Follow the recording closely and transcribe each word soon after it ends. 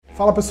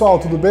Fala pessoal,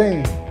 tudo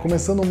bem?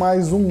 Começando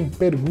mais um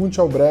Pergunte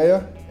ao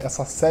Breia,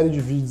 essa série de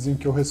vídeos em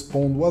que eu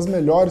respondo as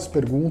melhores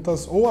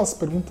perguntas ou as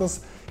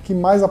perguntas que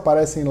mais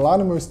aparecem lá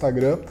no meu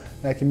Instagram,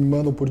 que me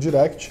mandam por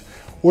direct.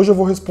 Hoje eu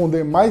vou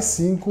responder mais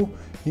 5,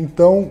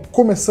 então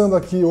começando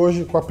aqui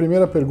hoje com a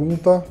primeira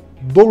pergunta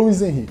do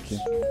Luiz Henrique.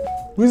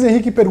 Luiz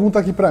Henrique pergunta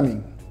aqui para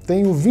mim: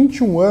 tenho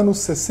 21 anos,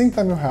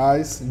 60 mil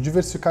reais,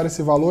 diversificar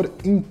esse valor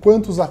em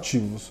quantos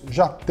ativos?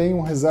 Já tenho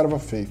reserva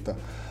feita.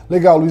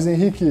 Legal, Luiz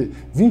Henrique,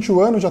 21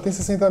 anos, já tem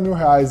 60 mil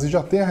reais e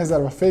já tem a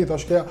reserva feita,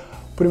 acho que o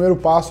primeiro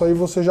passo aí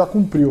você já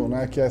cumpriu,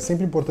 né? Que é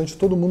sempre importante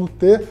todo mundo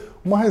ter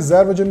uma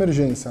reserva de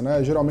emergência,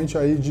 né? Geralmente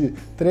aí de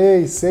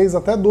 3, 6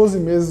 até 12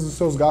 meses dos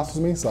seus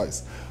gastos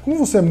mensais. Como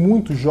você é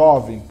muito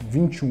jovem,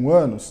 21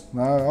 anos,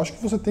 né? Acho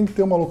que você tem que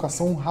ter uma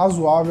alocação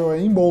razoável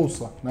aí em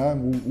bolsa, né?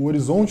 O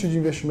horizonte de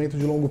investimento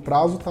de longo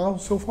prazo está ao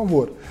seu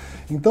favor.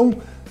 Então,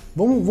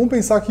 vamos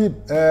pensar que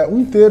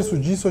 1/3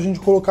 disso a gente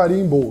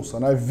colocaria em bolsa,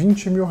 né?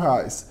 20 mil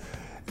reais.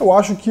 Eu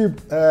acho que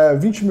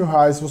 20 mil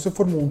reais, se você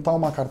for montar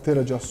uma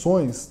carteira de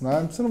ações,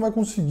 né, você não vai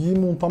conseguir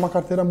montar uma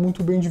carteira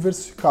muito bem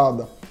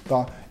diversificada,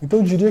 tá? Então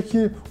eu diria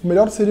que o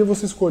melhor seria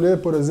você escolher,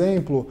 por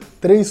exemplo,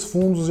 3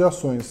 fundos de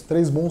ações,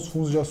 3 bons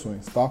fundos de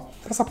ações, tá?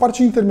 Essa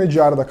parte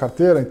intermediária da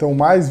carteira, então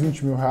mais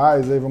 20 mil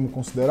reais, aí vamos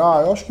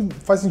considerar, eu acho que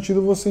faz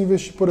sentido você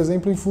investir, por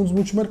exemplo, em fundos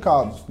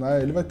multimercados,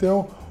 né? Ele vai ter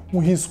um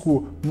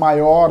risco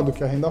maior do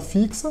que a renda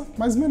fixa,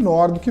 mas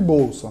menor do que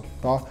bolsa,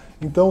 tá?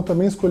 Então eu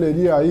também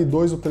escolheria aí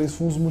 2 ou 3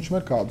 fundos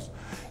multimercados.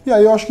 E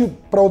aí eu acho que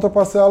para outra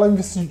parcela eu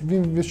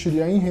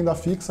investiria em renda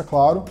fixa,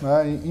 claro,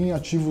 né, em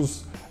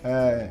ativos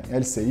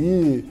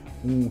LCI,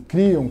 um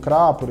CRI, um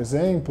CRA, por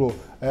exemplo,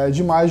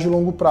 de mais de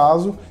longo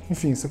prazo.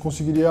 Enfim, você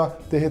conseguiria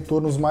ter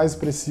retornos mais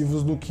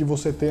expressivos do que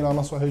você tem lá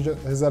na sua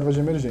reserva de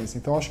emergência.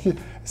 Então acho que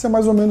esse é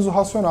mais ou menos o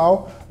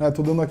racional, né?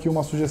 Estou dando aqui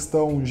uma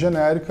sugestão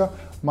genérica,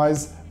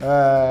 mas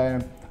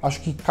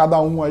acho que cada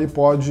um aí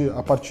pode,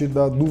 a partir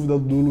da dúvida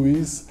do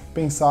Luiz,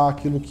 pensar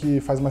aquilo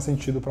que faz mais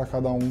sentido para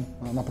cada um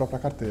na própria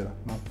carteira,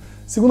 né?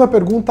 Segunda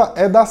pergunta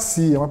é da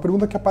Cia, uma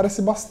pergunta que aparece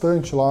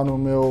bastante lá no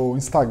meu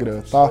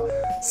Instagram, tá?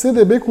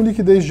 CDB com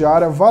liquidez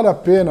diária vale a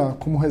pena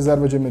como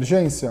reserva de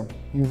emergência,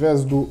 em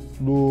vez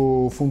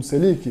do fundo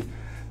Selic?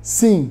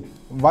 Sim,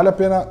 vale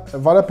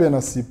a pena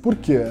sim. Por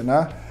quê,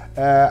 né?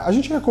 A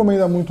gente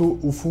recomenda muito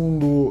o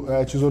fundo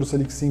Tesouro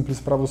Selic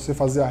Simples para você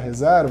fazer a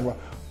reserva,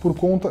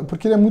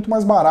 porque ele é muito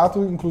mais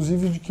barato,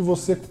 inclusive, de que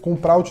você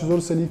comprar o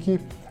Tesouro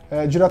Selic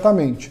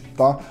diretamente,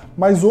 tá?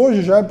 Mas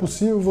hoje já é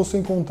possível você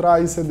encontrar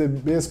aí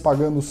CDBs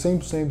pagando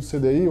 100% do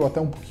CDI ou até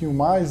um pouquinho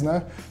mais,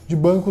 né? De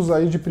bancos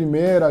aí de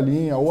primeira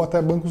linha ou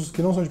até bancos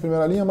que não são de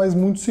primeira linha, mas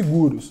muito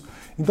seguros.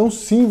 Então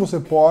sim,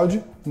 você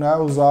pode, né,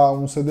 usar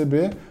um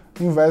CDB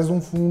em vez de num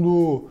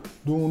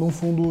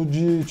fundo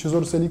de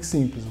Tesouro Selic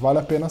Simples. Vale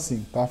a pena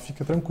sim, tá?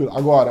 Fica tranquilo.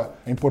 Agora,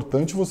 é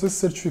importante você se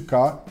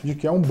certificar de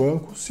que é um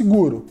banco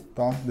seguro,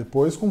 tá?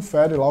 Depois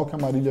confere lá o que a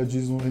Marília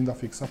diz no Renda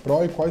Fixa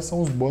Pro e quais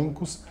são os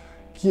bancos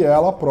que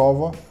ela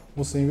aprova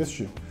você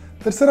investir.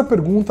 Terceira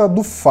pergunta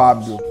do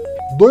Fábio.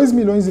 2,5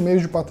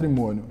 milhões de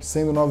patrimônio,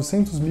 sendo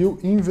 900 mil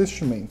em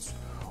investimentos.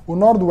 O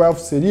Nordwealth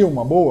seria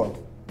uma boa?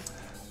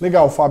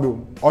 Legal,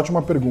 Fábio,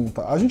 ótima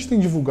pergunta. A gente tem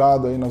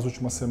divulgado aí nas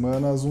últimas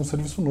semanas um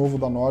serviço novo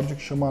da Nord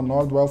que chama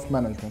Nordwealth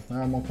Management,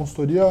 né? Uma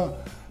consultoria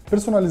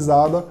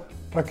personalizada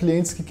para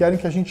clientes que querem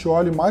que a gente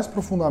olhe mais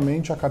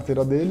profundamente a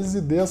carteira deles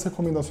e dê as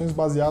recomendações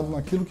baseadas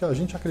naquilo que a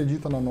gente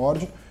acredita na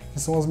Nord, que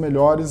são as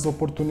melhores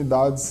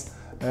oportunidades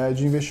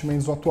de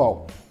investimentos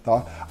atual,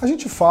 tá? A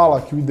gente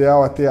fala que o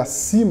ideal é ter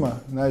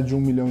acima, né, de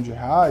 1 milhão de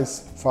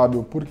reais,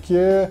 Fábio,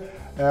 porque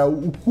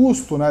o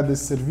custo, né,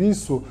 desse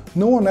serviço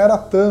não onera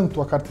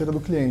tanto a carteira do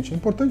cliente. É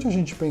importante a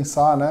gente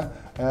pensar, né,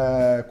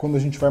 quando a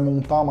gente vai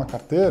montar uma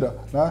carteira,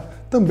 né,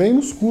 também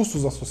nos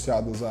custos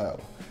associados a ela.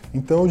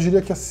 Então eu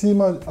diria que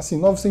acima, assim,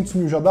 900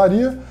 mil já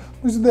daria,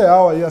 mas o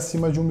ideal aí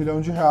acima de 1 milhão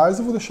de reais.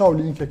 Eu vou deixar o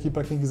link aqui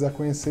para quem quiser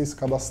conhecer, se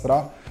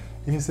cadastrar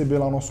e receber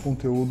lá o nosso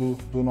conteúdo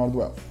do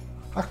Nordwealth.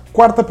 A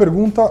quarta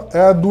pergunta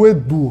é a do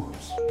Edu.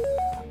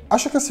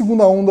 Acha que a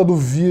segunda onda do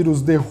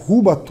vírus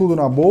derruba tudo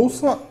na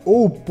bolsa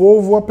ou o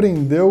povo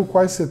aprendeu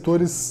quais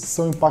setores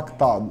são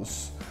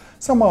impactados?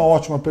 Essa é uma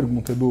ótima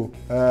pergunta, Edu.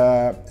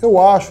 Eu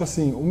acho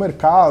assim, o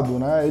mercado,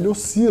 né, ele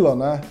oscila,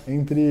 né,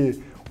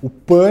 entre o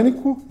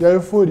pânico e a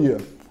euforia,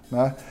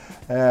 né?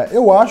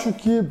 Eu acho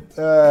que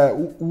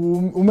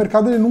o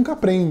mercado ele nunca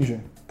aprende,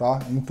 tá?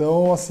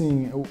 Então,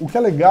 assim, o que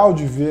é legal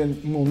de ver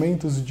em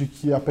momentos de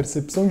que a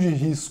percepção de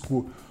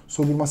risco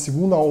sobre uma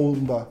segunda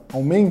onda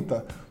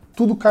aumenta,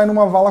 tudo cai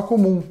numa vala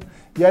comum.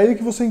 E é aí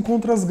que você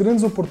encontra as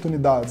grandes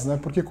oportunidades, né?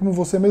 Porque, como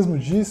você mesmo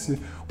disse,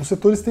 os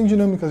setores têm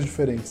dinâmicas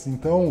diferentes.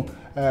 Então,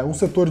 um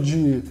setor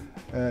de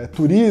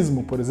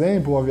turismo, por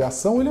exemplo, ou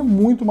aviação, ele é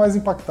muito mais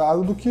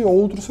impactado do que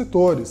outros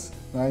setores,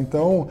 né?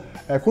 Então,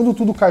 quando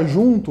tudo cai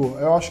junto,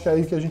 eu acho que é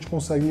aí que a gente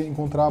consegue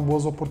encontrar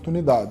boas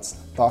oportunidades,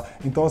 tá?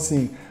 Então,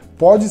 assim,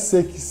 pode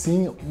ser que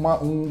sim,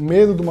 um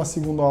medo de uma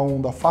segunda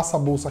onda faça a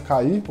bolsa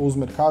cair, ou os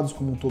mercados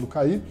como um todo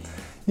cair,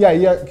 e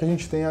aí é que a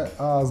gente tem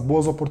as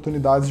boas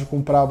oportunidades de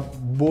comprar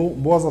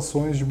boas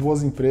ações de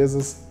boas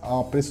empresas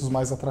a preços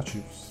mais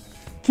atrativos.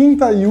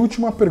 Quinta e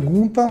última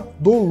pergunta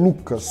do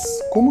Lucas.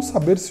 Como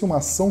saber se uma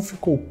ação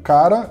ficou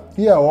cara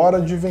e é hora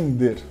de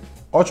vender?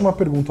 Ótima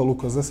pergunta,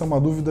 Lucas. Essa é uma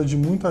dúvida de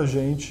muita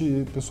gente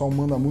e o pessoal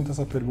manda muito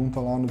essa pergunta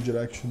lá no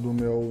direct do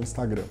meu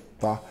Instagram,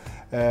 tá?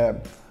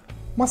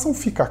 Uma ação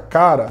fica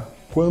cara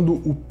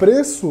quando o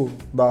preço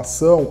da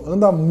ação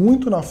anda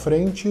muito na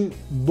frente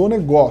do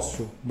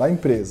negócio, da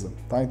empresa,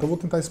 tá? Então eu vou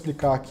tentar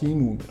explicar aqui em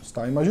números,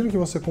 tá? Imagina que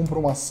você compra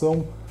uma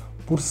ação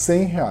por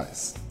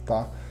R$100,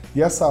 tá?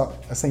 E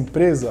essa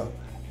empresa,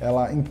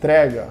 ela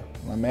entrega,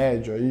 na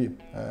média, aí,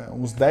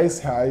 uns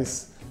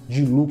R$10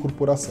 de lucro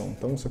por ação.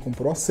 Então você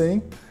comprou a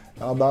 100,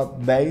 ela dá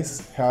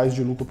R$10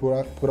 de lucro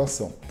por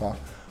ação, tá?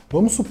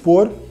 Vamos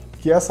supor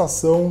que essa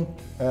ação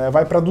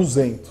vai para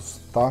 200,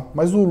 tá?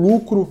 Mas o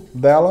lucro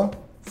dela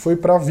foi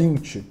para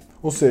 20,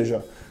 ou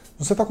seja,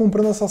 você está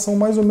comprando essa ação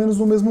mais ou menos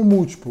no mesmo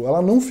múltiplo.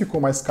 Ela não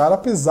ficou mais cara,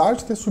 apesar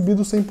de ter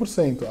subido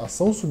 100%. A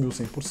ação subiu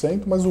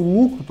 100%, mas o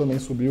lucro também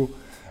subiu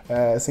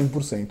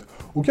 100%.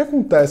 O que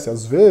acontece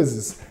às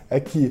vezes é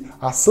que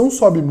a ação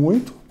sobe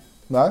muito,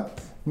 né?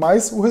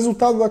 Mas o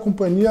resultado da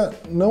companhia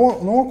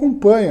não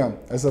acompanha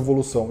essa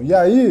evolução. E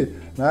aí,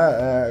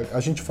 né, a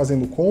gente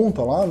fazendo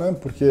conta lá, né,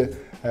 porque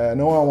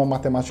não é uma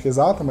matemática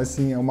exata, mas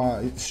sim é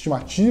uma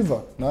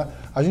estimativa, né,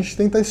 a gente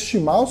tenta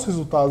estimar os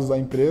resultados da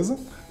empresa,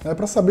 né,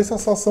 para saber se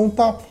essa ação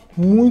está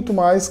muito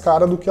mais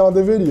cara do que ela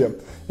deveria.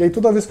 E aí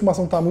toda vez que uma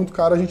ação está muito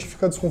cara, a gente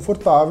fica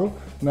desconfortável,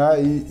 né,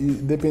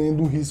 e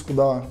dependendo do risco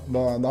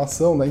da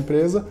ação, da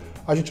empresa,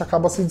 a gente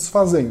acaba se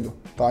desfazendo.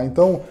 Tá?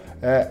 Então,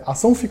 a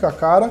ação fica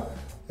cara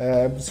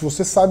se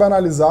você sabe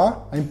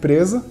analisar a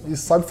empresa e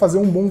sabe fazer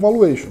um bom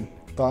valuation.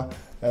 Tá?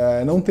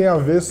 Não tem a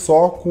ver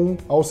só com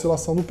a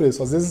oscilação do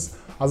preço. Às vezes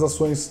as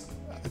ações,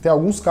 tem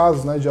alguns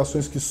casos, né, de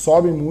ações que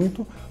sobem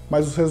muito,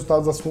 mas os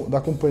resultados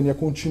da companhia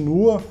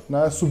continuam,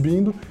 né,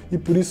 subindo, e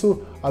por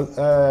isso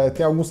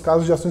tem alguns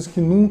casos de ações que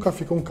nunca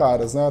ficam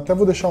caras. Né? Até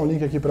vou deixar um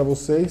link aqui para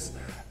vocês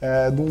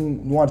de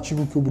um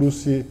artigo que o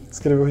Bruce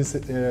escreveu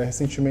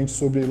recentemente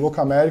sobre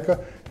Locamerica,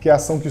 que é a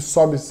ação que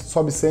sobe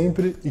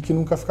sempre e que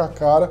nunca fica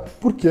cara,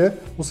 porque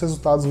os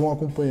resultados vão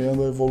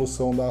acompanhando a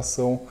evolução da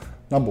ação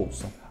na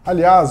bolsa.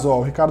 Aliás,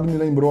 o Ricardo me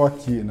lembrou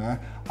aqui, né?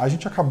 A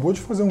gente acabou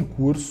de fazer um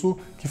curso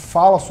que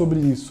fala sobre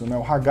isso, né?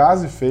 O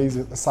Ragazzi fez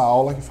essa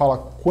aula que fala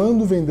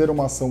quando vender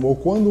uma ação ou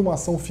quando uma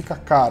ação fica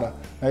cara,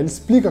 né? Ele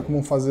explica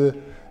como fazer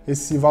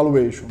esse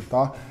valuation,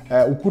 tá?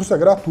 O curso é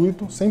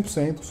gratuito,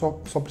 100%,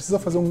 só precisa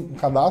fazer um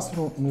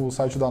cadastro no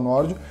site da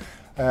Nord.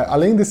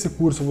 Além desse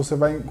curso, você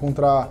vai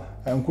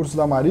encontrar um curso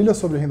da Marília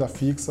sobre renda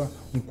fixa,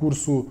 um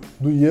curso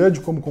do Ian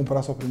de como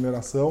comprar sua primeira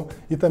ação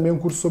e também um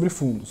curso sobre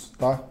fundos,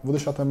 tá? Vou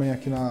deixar também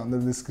aqui na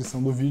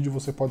descrição do vídeo,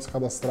 você pode se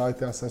cadastrar e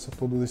ter acesso a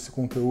todo esse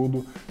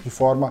conteúdo de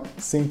forma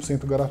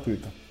 100%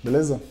 gratuita,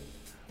 beleza?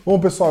 Bom,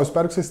 pessoal,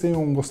 espero que vocês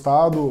tenham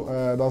gostado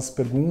das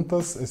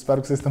perguntas,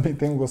 espero que vocês também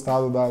tenham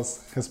gostado das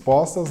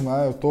respostas,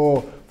 né? Eu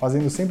tô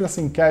fazendo sempre essa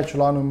enquete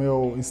lá no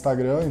meu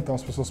Instagram, então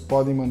as pessoas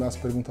podem mandar as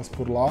perguntas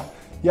por lá.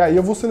 E aí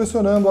eu vou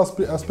selecionando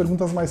as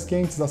perguntas mais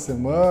quentes da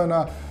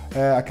semana,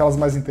 aquelas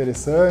mais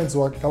interessantes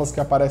ou aquelas que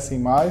aparecem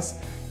mais,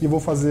 e vou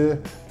fazer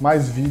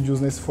mais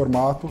vídeos nesse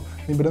formato.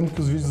 Lembrando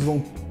que os vídeos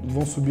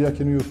vão subir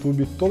aqui no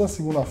YouTube toda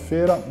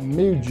segunda-feira,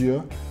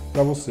 meio-dia,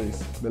 para vocês,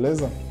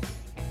 beleza?